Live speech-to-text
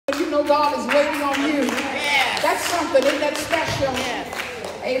know God is waiting on you. That's something, isn't that special?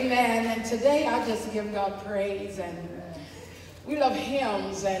 Amen. And today I just give God praise, and we love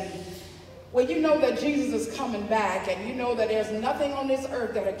hymns, and when you know that Jesus is coming back, and you know that there's nothing on this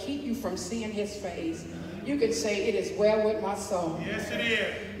earth that'll keep you from seeing his face, you can say, it is well with my soul. Yes, it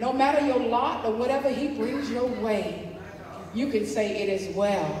is. No matter your lot or whatever he brings your way, you can say, it is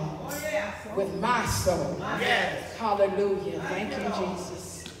well with my soul. Yes. Hallelujah. Thank you,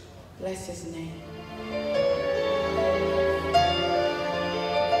 Jesus. Bless his name.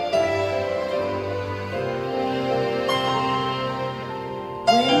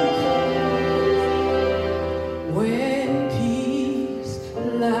 When peace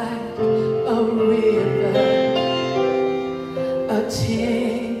like a river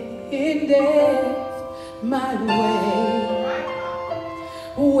attendeth my way,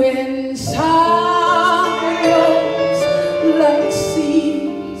 when sorrows like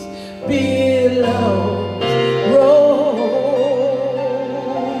seas below roll,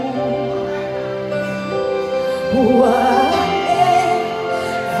 whatever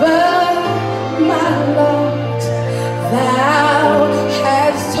my lot thou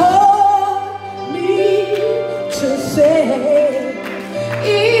hast taught me to say,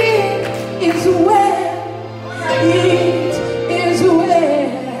 it is well, it is well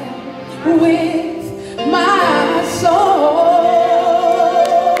with my soul.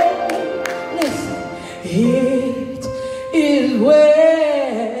 Listen, it is well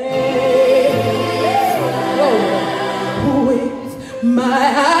with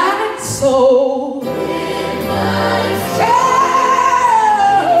my soul.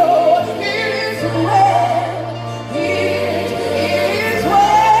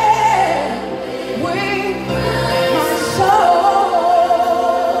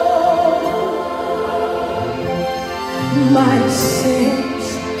 My sins,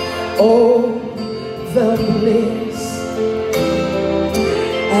 oh, the bliss,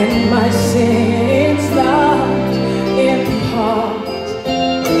 and my sins not in part,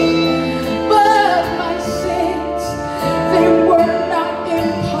 but my sins, they were not in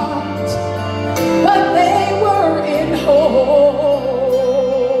part, but they were in whole.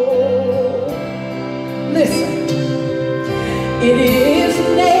 Listen, it is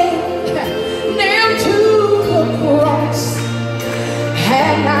nailed to the cross,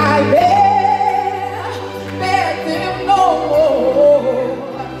 and I bear them no more.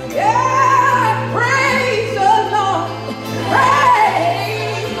 Yeah, praise the Lord,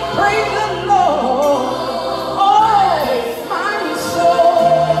 praise the Lord, oh my soul.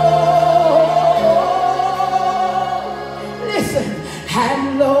 Listen, and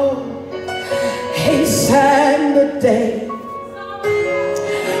lo, hasten the day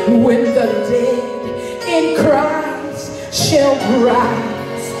when the dead in Christ shall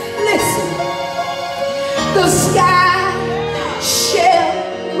rise. Listen, the sky